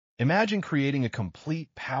Imagine creating a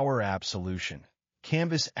complete Power App solution,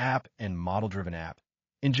 Canvas app and model-driven app,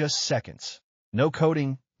 in just seconds. No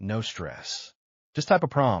coding, no stress. Just type a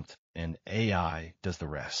prompt, and AI does the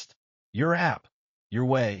rest. Your app, your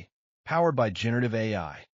way, powered by Generative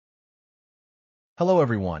AI. Hello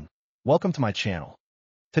everyone, welcome to my channel.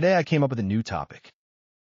 Today I came up with a new topic.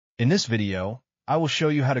 In this video, I will show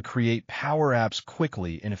you how to create Power Apps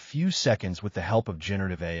quickly in a few seconds with the help of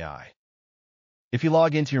Generative AI. If you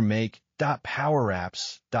log into your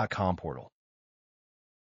make.powerapps.com portal,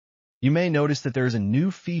 you may notice that there is a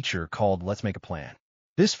new feature called Let's Make a Plan.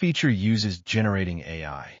 This feature uses generating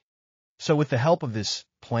AI. So with the help of this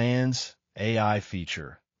Plans AI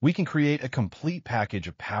feature, we can create a complete package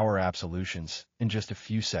of Power App solutions in just a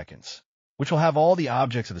few seconds, which will have all the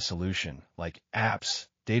objects of the solution, like apps,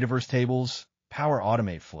 Dataverse tables, Power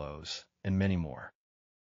Automate flows, and many more.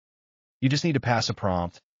 You just need to pass a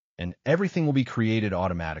prompt, and everything will be created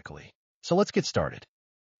automatically. So let's get started.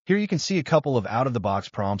 Here you can see a couple of out-of-the-box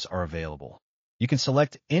prompts are available. You can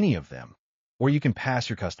select any of them, or you can pass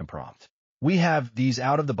your custom prompt. We have these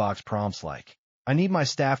out-of-the-box prompts like, I need my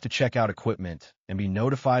staff to check out equipment and be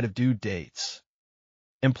notified of due dates.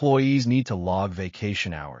 Employees need to log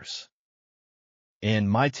vacation hours. And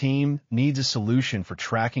my team needs a solution for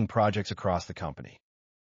tracking projects across the company.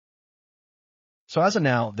 So as of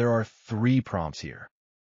now, there are 3 prompts here.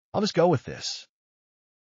 I'll just go with this.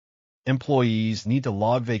 Employees need to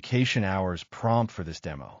log vacation hours prompt for this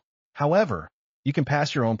demo. However, you can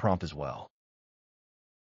pass your own prompt as well.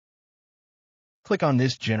 Click on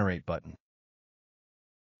this Generate button.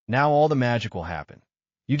 Now all the magic will happen.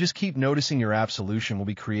 You just keep noticing your app solution will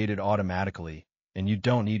be created automatically, and you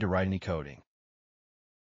don't need to write any coding.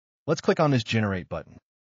 Let's click on this Generate button.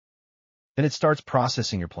 Then it starts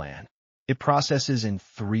processing your plan. It processes in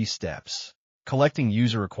 3 steps: collecting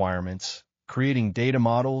user requirements, creating data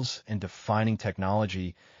models, and defining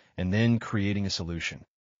technology, and then creating a solution.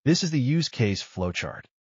 This is the use case flowchart.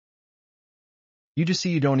 You just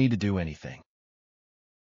see you don't need to do anything.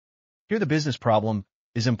 Here the business problem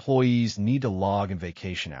is employees need to log in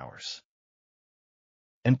vacation hours.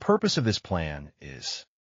 And purpose of this plan is,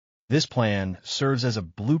 this plan serves as a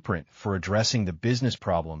blueprint for addressing the business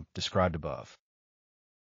problem described above,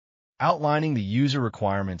 outlining the user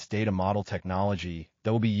requirements data model technology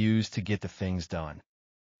that will be used to get the things done.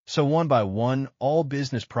 So one by one, all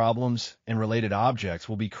business problems and related objects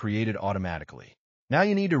will be created automatically. Now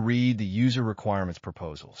you need to read the user requirements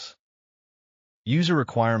proposals. User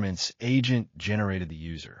requirements agent generated the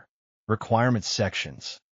user requirements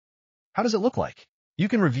sections. How does it look like? You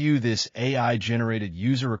can review this AI-generated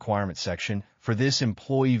user requirement section for this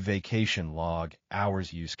employee vacation log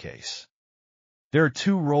hours use case. There are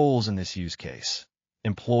 2 roles in this use case,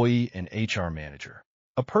 employee and HR manager.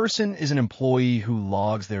 A person is an employee who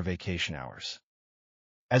logs their vacation hours.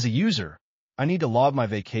 As a user, I need to log my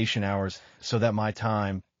vacation hours so that my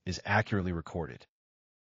time is accurately recorded.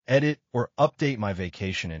 Edit or update my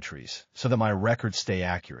vacation entries so that my records stay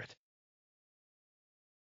accurate.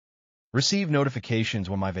 Receive notifications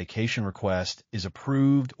when my vacation request is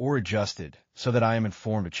approved or adjusted so that I am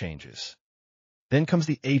informed of changes. Then comes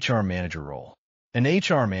the HR manager role. An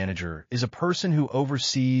HR manager is a person who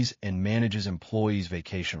oversees and manages employees'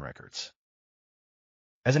 vacation records.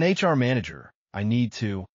 As an HR manager, I need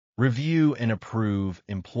to review and approve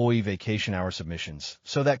employee vacation hour submissions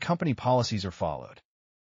so that company policies are followed.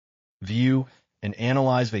 View and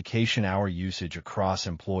analyze vacation hour usage across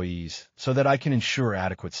employees so that I can ensure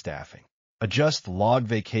adequate staffing. Adjust log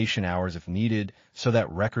vacation hours if needed so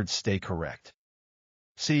that records stay correct.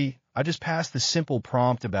 See, I just passed the simple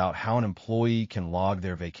prompt about how an employee can log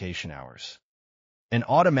their vacation hours. And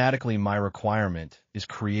automatically my requirement is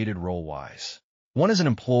created role-wise. One is an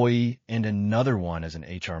employee and another one as an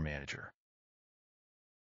HR manager.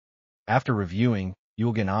 After reviewing, you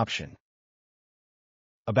will get an option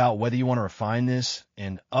about whether you want to refine this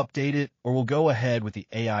and update it, or we'll go ahead with the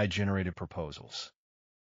AI-generated proposals.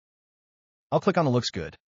 I'll click on the looks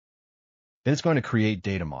good. Then it's going to create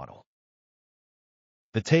data model.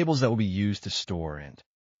 The tables that will be used to store and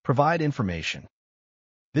provide information.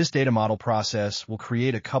 This data model process will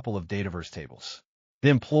create a couple of Dataverse tables. The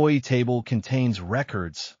employee table contains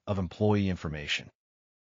records of employee information.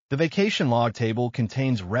 The vacation log table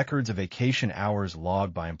contains records of vacation hours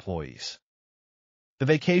logged by employees. The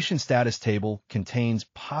vacation status table contains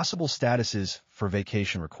possible statuses for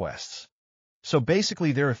vacation requests. So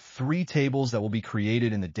basically, there are 3 tables that will be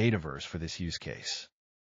created in the Dataverse for this use case.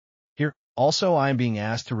 Here, also, I am being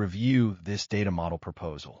asked to review this data model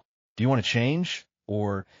proposal. Do you want to change,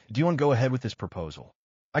 or do you want to go ahead with this proposal?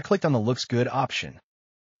 I clicked on the Looks Good option.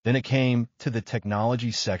 Then it came to the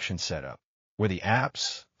technology section setup, where the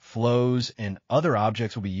apps, flows, and other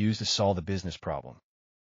objects will be used to solve the business problem.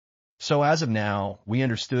 So as of now, we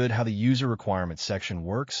understood how the user requirements section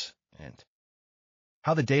works and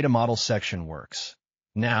how the data model section works.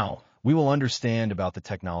 Now, we will understand about the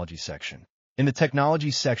technology section. In the technology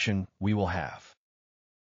section, we will have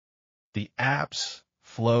the apps,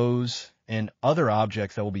 flows, and other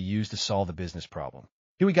objects that will be used to solve the business problem.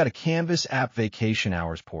 Here we got a Canvas app vacation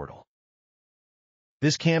hours portal.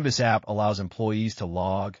 This Canvas app allows employees to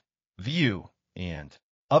log, view, and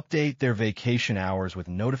update their vacation hours with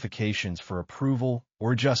notifications for approval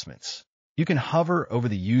or adjustments. You can hover over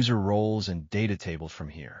the user roles and data tables from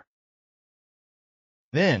here.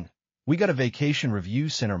 Then, we got a Vacation Review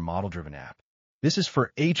Center model-driven app. This is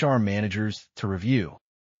for HR managers to review,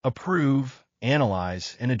 approve,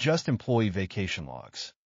 analyze, and adjust employee vacation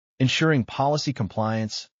logs, ensuring policy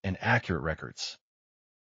compliance and accurate records.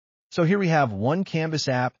 So here we have one Canvas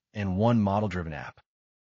app and one model-driven app.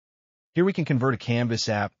 Here we can convert a Canvas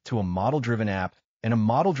app to a model-driven app and a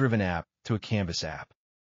model-driven app to a Canvas app.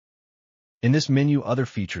 In this menu, other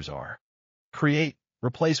features are create,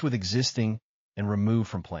 replace with existing, and remove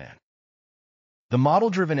from plan. The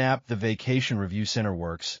model-driven app, the Vacation Review Center,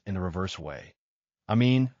 works in the reverse way.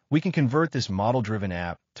 We can convert this model-driven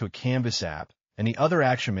app to a Canvas app, and the other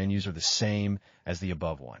action menus are the same as the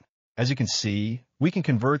above one. As you can see, we can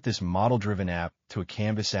convert this model-driven app to a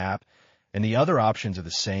Canvas app, and the other options are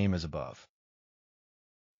the same as above.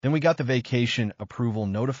 Then we got the Vacation Approval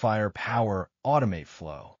Notifier Power Automate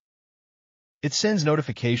flow. It sends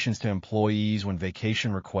notifications to employees when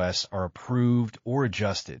vacation requests are approved or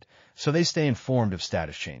adjusted, so they stay informed of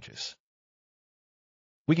status changes.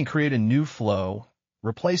 We can create a new flow,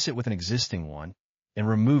 replace it with an existing one, and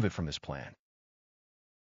remove it from this plan.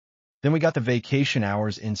 Then we got the Vacation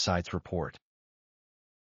Hours Insights report.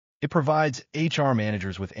 It provides HR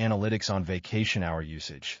managers with analytics on vacation hour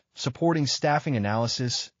usage, supporting staffing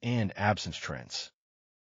analysis and absence trends.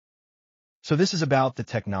 So this is about the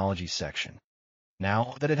technology section.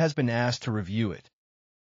 Now that it has been asked to review it,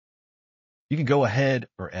 you can go ahead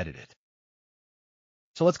or edit it.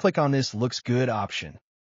 So let's click on this Looks Good option.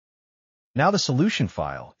 Now the solution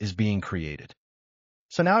file is being created.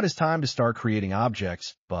 So now it is time to start creating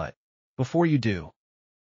objects, but before you do,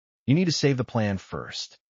 you need to save the plan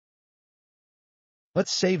first.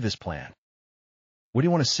 Let's save this plan. Where do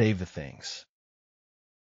you want to save the things?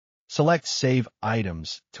 Select Save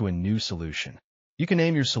Items to a new solution. You can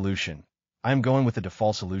name your solution. I'm going with the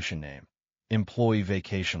default solution name, Employee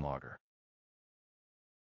Vacation Logger.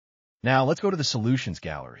 Now let's go to the Solutions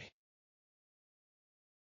gallery.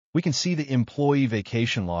 We can see the Employee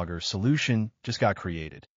Vacation Logger solution just got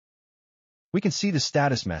created. We can see the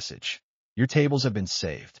status message. Your tables have been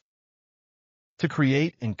saved. To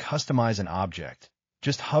create and customize an object,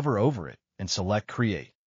 just hover over it and select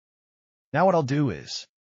Create. Now what I'll do is,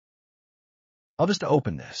 I'll just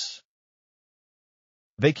open this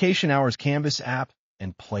Vacation Hours Canvas app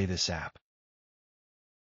and play this app.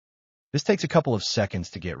 This takes a couple of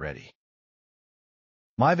seconds to get ready.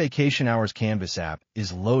 My Vacation Hours Canvas app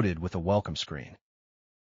is loaded with a welcome screen.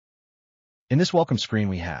 In this welcome screen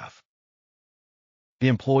we have the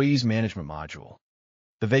Employees Management module,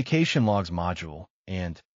 the Vacation Logs module,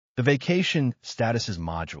 and the Vacation Statuses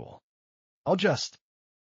module. I'll just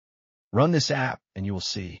run this app and you will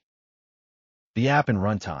see the app in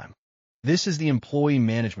runtime. This is the employee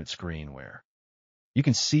management screen where you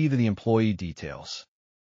can see the employee details.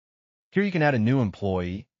 Here you can add a new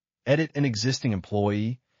employee, edit an existing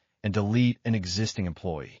employee, and delete an existing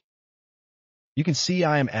employee. You can see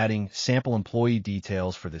I am adding sample employee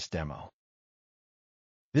details for this demo.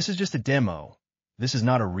 This is just a demo. This is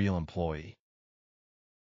not a real employee.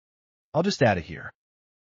 I'll just add it here.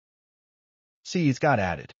 See, it's got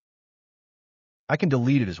added. I can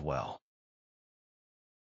delete it as well.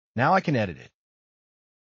 Now I can edit it.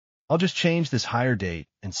 I'll just change this hire date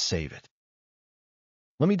and save it.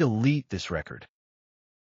 Let me delete this record.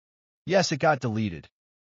 Yes, it got deleted.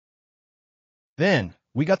 Then,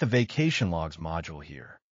 we got the Vacation Logs module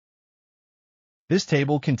here. This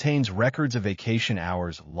table contains records of vacation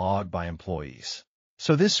hours logged by employees.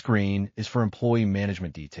 So this screen is for employee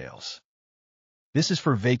management details. This is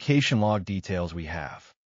for vacation log details we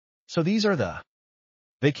have. So these are the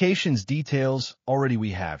vacations details already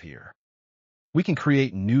we have here. We can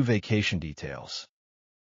create new vacation details.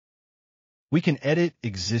 We can edit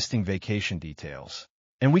existing vacation details.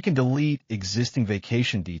 And we can delete existing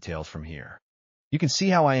vacation details from here. You can see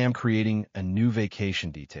how I am creating a new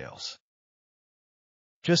vacation details.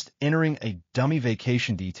 Just entering a dummy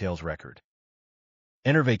vacation details record.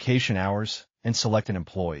 Enter vacation hours and select an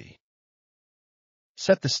employee.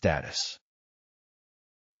 Set the status.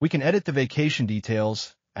 We can edit the vacation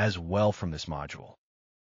details as well from this module.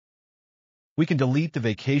 We can delete the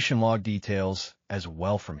vacation log details as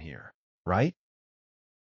well from here, right?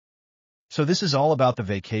 So this is all about the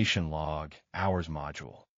vacation log hours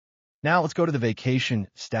module. Now let's go to the vacation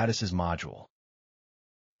statuses module.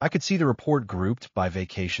 I could see the report grouped by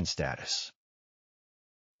vacation status,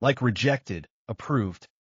 like rejected, approved,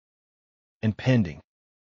 and pending.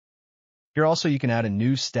 Here also you can add a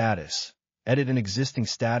new status, edit an existing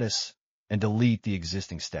status, and delete the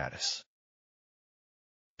existing status.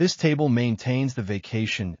 This table maintains the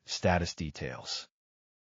vacation status details.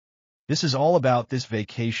 This is all about this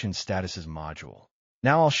vacation statuses module.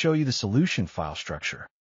 Now I'll show you the solution file structure.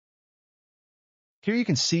 Here you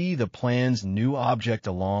can see the plan's new object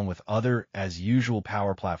along with other, as usual,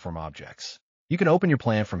 Power Platform objects. You can open your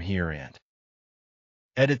plan from here and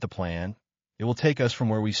edit the plan. It will take us from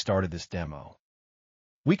where we started this demo.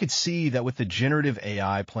 We could see that with the Generative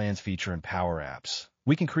AI plans feature in Power Apps,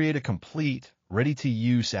 we can create a complete,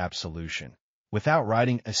 ready-to-use app solution without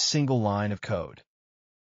writing a single line of code.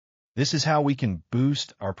 This is how we can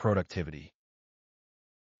boost our productivity.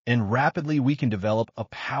 And rapidly we can develop a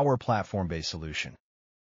Power Platform-based solution.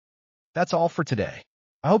 That's all for today.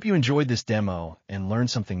 I hope you enjoyed this demo and learned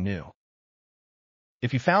something new.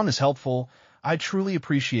 If you found this helpful, I'd truly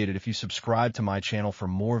appreciate it if you subscribe to my channel for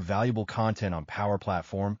more valuable content on Power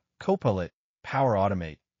Platform, Copilot, Power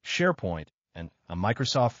Automate, SharePoint, and a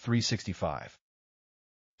Microsoft 365.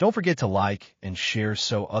 Don't forget to like and share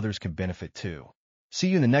so others can benefit too. See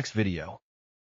you in the next video.